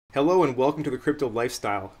Hello and welcome to the Crypto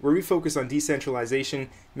Lifestyle, where we focus on decentralization,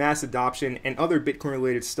 mass adoption, and other Bitcoin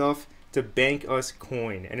related stuff to bank us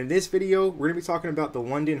coin. And in this video, we're going to be talking about the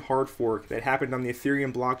London hard fork that happened on the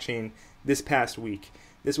Ethereum blockchain this past week.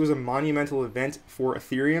 This was a monumental event for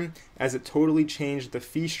Ethereum as it totally changed the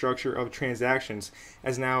fee structure of transactions,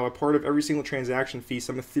 as now a part of every single transaction fee,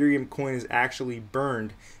 some Ethereum coin is actually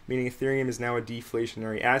burned, meaning Ethereum is now a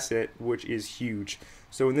deflationary asset, which is huge.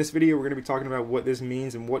 So in this video, we're going to be talking about what this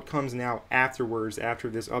means and what comes now afterwards after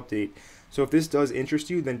this update. So if this does interest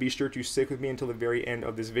you, then be sure to stick with me until the very end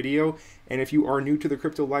of this video. And if you are new to the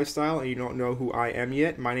crypto lifestyle and you don't know who I am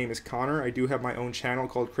yet, my name is Connor. I do have my own channel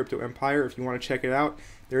called Crypto Empire. If you want to check it out,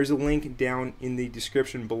 there's a link down in the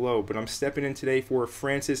description below. But I'm stepping in today for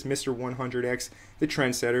Francis, Mr. 100X, the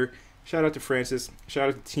trendsetter. Shout out to Francis, shout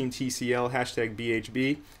out to Team TCL, hashtag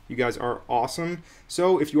BHB. You guys are awesome.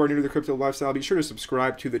 So if you are new to the crypto lifestyle, be sure to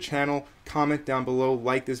subscribe to the channel, comment down below,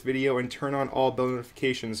 like this video, and turn on all bell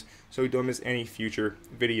notifications so you don't miss any future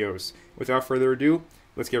videos. Without further ado,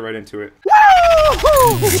 let's get right into it. It's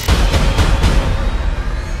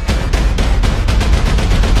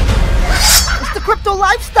the crypto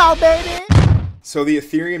lifestyle, baby! So the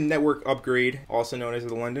Ethereum Network upgrade, also known as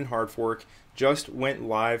the London hard fork, just went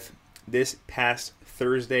live this past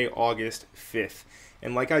Thursday, August 5th.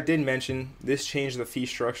 And like I did mention, this changed the fee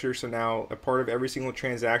structure, so now a part of every single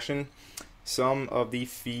transaction, some of the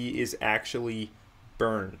fee is actually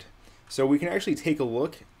burned. So we can actually take a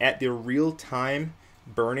look at the real-time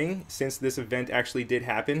burning since this event actually did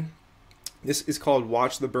happen. This is called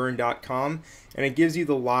watchtheburn.com, and it gives you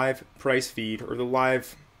the live price feed, or the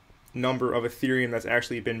live number of Ethereum that's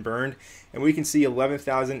actually been burned, and we can see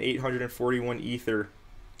 11,841 Ether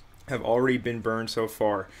have already been burned so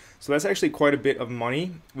far. So that's actually quite a bit of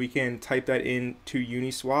money. We can type that into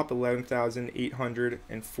Uniswap,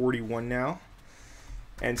 11,841 now,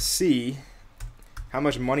 and see how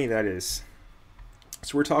much money that is.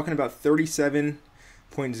 So we're talking about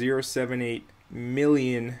 $37.078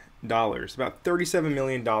 million, about $37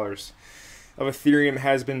 million of Ethereum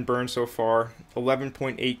has been burned so far,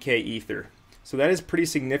 11.8k Ether. So that is pretty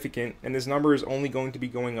significant, and this number is only going to be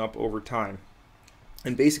going up over time.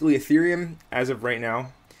 And basically Ethereum, as of right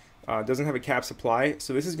now, doesn't have a cap supply,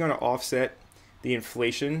 so this is going to offset the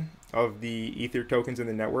inflation of the Ether tokens in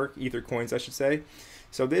the network, Ether coins I should say.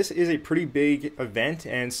 So this is a pretty big event,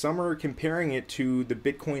 and some are comparing it to the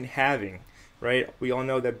Bitcoin halving, right? We all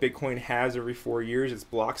know that Bitcoin halves every 4 years its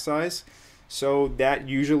block size. So that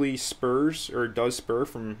usually spurs, or does spur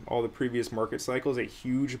from all the previous market cycles, a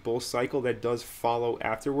huge bull cycle that does follow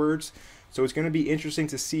afterwards. So it's going to be interesting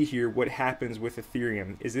to see here what happens with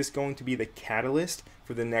Ethereum. Is this going to be the catalyst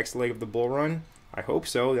for the next leg of the bull run? I hope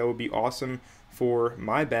so. That would be awesome for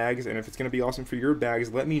my bags. And if it's going to be awesome for your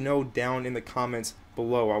bags, let me know down in the comments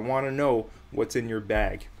below. I want to know what's in your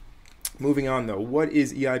bag. Moving on though, what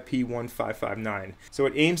is EIP 1559? So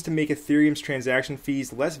it aims to make Ethereum's transaction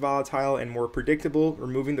fees less volatile and more predictable,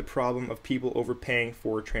 removing the problem of people overpaying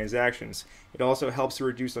for transactions. It also helps to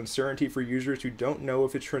reduce uncertainty for users who don't know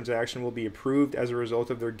if a transaction will be approved as a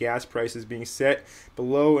result of their gas prices being set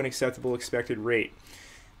below an acceptable expected rate.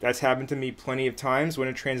 That's happened to me plenty of times when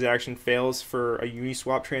a transaction fails for a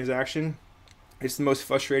Uniswap transaction. It's the most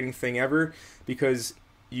frustrating thing ever because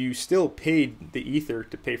you still paid the Ether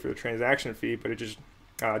to pay for the transaction fee, but it just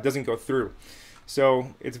doesn't go through.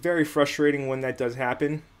 So it's very frustrating when that does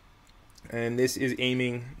happen, and this is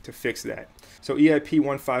aiming to fix that. So EIP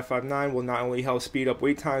 1559 will not only help speed up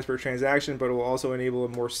wait times per transaction, but it will also enable a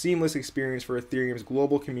more seamless experience for Ethereum's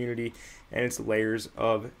global community and its layers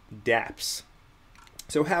of dApps.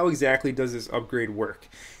 So how exactly does this upgrade work?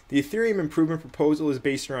 The Ethereum improvement proposal is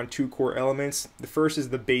based around two core elements. The first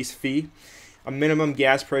is the base fee, a minimum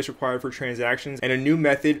gas price required for transactions, and a new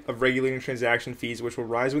method of regulating transaction fees which will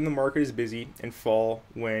rise when the market is busy and fall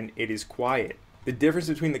when it is quiet. The difference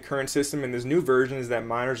between the current system and this new version is that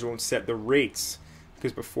miners won't set the rates,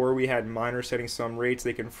 because before we had miners setting some rates,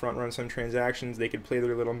 they can front run some transactions, they could play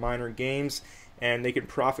their little miner games, and they could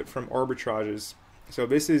profit from arbitrages. So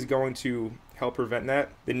this is going to help prevent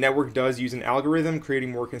that. The network does use an algorithm,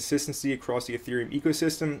 creating more consistency across the Ethereum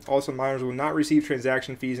ecosystem. Also, miners will not receive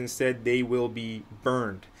transaction fees. Instead, they will be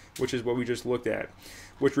burned, which is what we just looked at,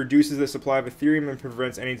 which reduces the supply of Ethereum and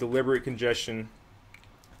prevents any deliberate congestion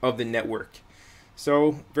of the network.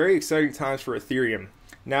 So, very exciting times for Ethereum.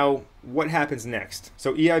 Now, what happens next?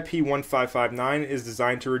 So EIP 1559 is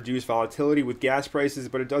designed to reduce volatility with gas prices,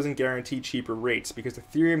 but it doesn't guarantee cheaper rates because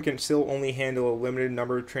Ethereum can still only handle a limited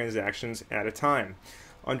number of transactions at a time.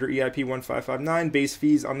 Under EIP 1559, base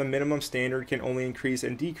fees on the minimum standard can only increase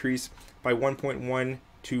and decrease by 1.1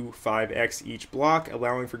 to 5x each block,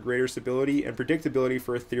 allowing for greater stability and predictability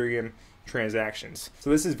for Ethereum transactions.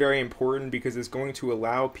 So this is very important because it's going to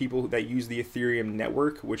allow people that use the Ethereum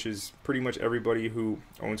network, which is pretty much everybody who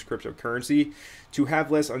owns cryptocurrency, to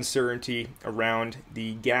have less uncertainty around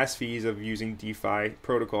the gas fees of using DeFi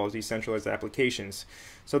protocols, decentralized applications.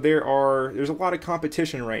 So there's a lot of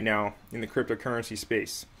competition right now in the cryptocurrency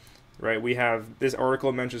space, right? We have, this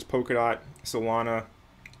article mentions Polkadot, Solana,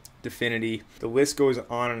 Definity. The list goes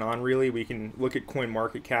on and on, really. We can look at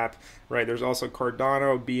CoinMarketCap, right? There's also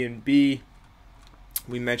Cardano, BNB.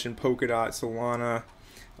 We mentioned Polkadot, Solana,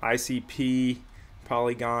 ICP,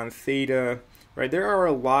 Polygon, Theta, right? There are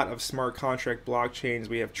a lot of smart contract blockchains.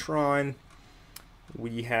 We have Tron,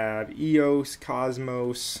 we have EOS,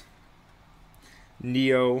 Cosmos,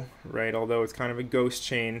 Neo, right? Although it's kind of a ghost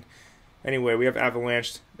chain. Anyway, we have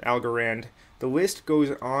Avalanche, Algorand. The list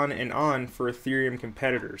goes on and on for Ethereum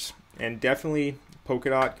competitors, and definitely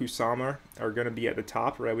Polkadot, Kusama are going to be at the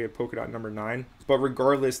top, right? We have Polkadot number 9. But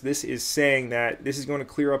regardless, this is saying that this is going to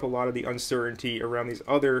clear up a lot of the uncertainty around these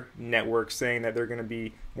other networks, saying that they're going to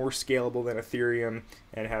be more scalable than Ethereum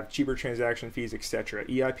and have cheaper transaction fees, etc.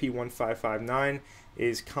 EIP 1559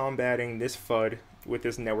 is combating this FUD with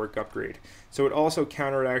this network upgrade. So it also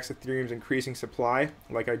counteracts Ethereum's increasing supply,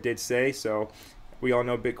 like I did say. So we all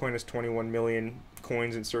know Bitcoin has 21 million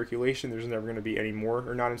coins in circulation. There's never going to be any more,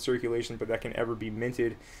 or not in circulation, but that can ever be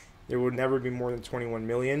minted. There will never be more than 21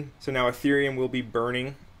 million. So now Ethereum will be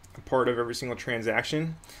burning a part of every single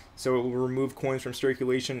transaction. So it will remove coins from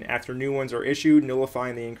circulation after new ones are issued,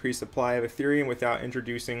 nullifying the increased supply of Ethereum without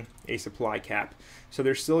introducing a supply cap. So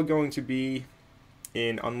there's still going to be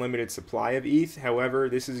an unlimited supply of ETH. However,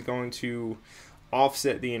 this is going to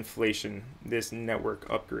offset the inflation, this network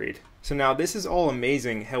upgrade. So now this is all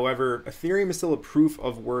amazing. However, Ethereum is still a proof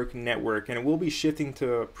of work network, and it will be shifting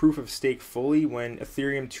to proof of stake fully when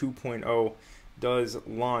Ethereum 2.0 does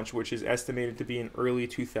launch, which is estimated to be in early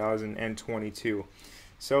 2022.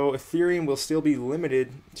 So Ethereum will still be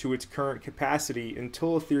limited to its current capacity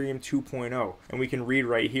until Ethereum 2.0. And we can read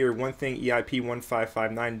right here, one thing EIP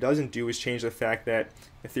 1559 doesn't do is change the fact that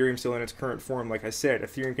Ethereum is still in its current form. Like I said,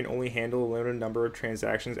 Ethereum can only handle a limited number of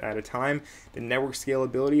transactions at a time. The network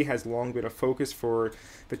scalability has long been a focus for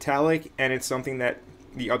Vitalik, and it's something that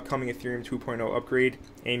the upcoming Ethereum 2.0 upgrade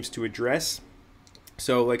aims to address.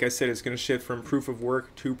 So like I said, it's going to shift from proof of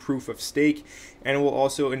work to proof of stake, and it will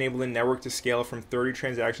also enable the network to scale from 30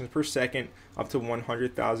 transactions per second up to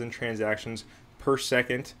 100,000 transactions per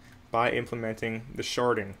second by implementing the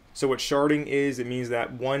sharding. So what sharding is, it means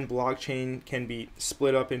that one blockchain can be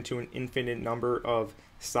split up into an infinite number of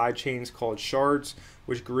side chains called shards,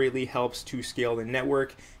 which greatly helps to scale the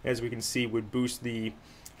network. As we can see, would boost the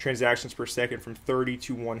transactions per second from 30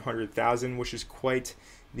 to 100,000, which is quite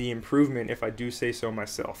the improvement, if I do say so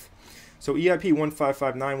myself. So EIP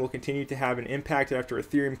 1559 will continue to have an impact after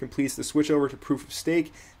Ethereum completes the switch over to proof of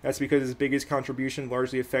stake. That's because its biggest contribution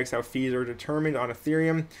largely affects how fees are determined on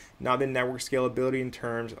Ethereum, not the network scalability in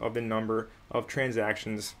terms of the number of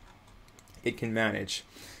transactions it can manage.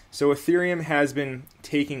 So Ethereum has been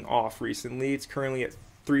taking off recently. It's currently at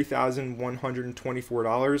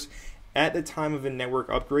 $3,124. At the time of the network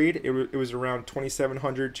upgrade, it was around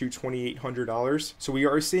 $2,700 to $2,800. So we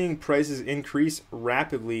are seeing prices increase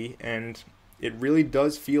rapidly, and it really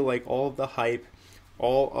does feel like all of the hype,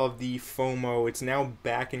 all of the FOMO, it's now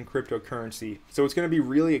back in cryptocurrency. So it's going to be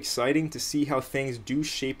really exciting to see how things do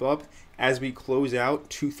shape up as we close out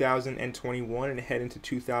 2021 and head into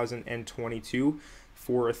 2022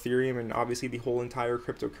 for Ethereum and obviously the whole entire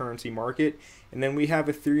cryptocurrency market. And then we have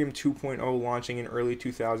Ethereum 2.0 launching in early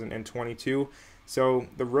 2022. So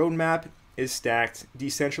the roadmap is stacked.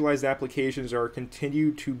 Decentralized applications are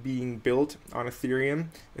continued to being built on Ethereum.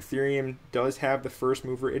 Ethereum does have the first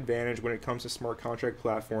mover advantage when it comes to smart contract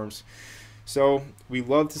platforms. So we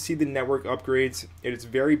love to see the network upgrades. It is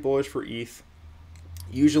very bullish for ETH.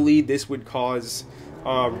 Usually this would cause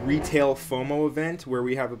a retail FOMO event where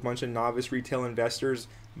we have a bunch of novice retail investors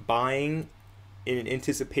buying in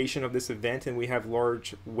anticipation of this event, and we have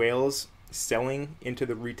large whales selling into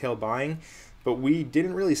the retail buying. But we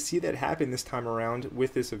didn't really see that happen this time around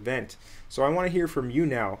with this event. So I want to hear from you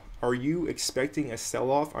now. Are you expecting a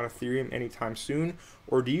sell-off on Ethereum anytime soon?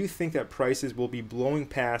 Or do you think that prices will be blowing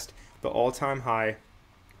past the all-time high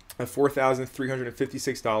of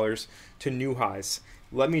 $4,356 to new highs?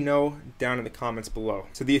 Let me know down in the comments below.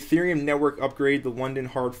 So the Ethereum network upgrade, the London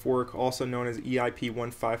hard fork, also known as EIP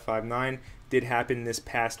 1559, did happen this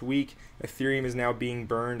past week. Ethereum is now being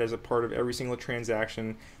burned as a part of every single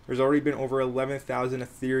transaction. There's already been over 11,000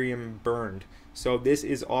 Ethereum burned. So this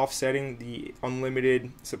is offsetting the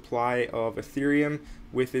unlimited supply of Ethereum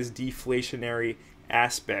with this deflationary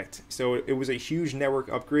aspect. So it was a huge network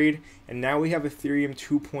upgrade, and now we have Ethereum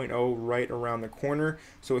 2.0 right around the corner.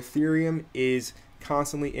 So Ethereum is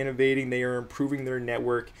constantly innovating. They are improving their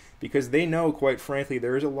network because they know, quite frankly,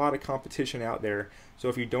 there is a lot of competition out there. So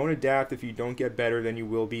if you don't adapt, if you don't get better, then you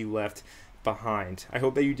will be left behind. I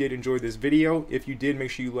hope that you did enjoy this video. If you did, make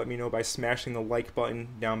sure you let me know by smashing the like button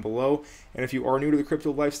down below. And if you are new to the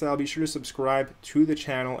crypto lifestyle, be sure to subscribe to the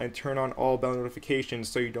channel and turn on all bell notifications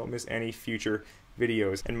so you don't miss any future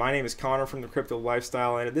videos. And my name is Connor from the Crypto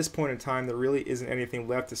Lifestyle, and at this point in time there really isn't anything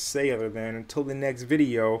left to say other than until the next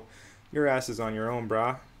video, your ass is on your own,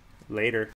 brah. Later.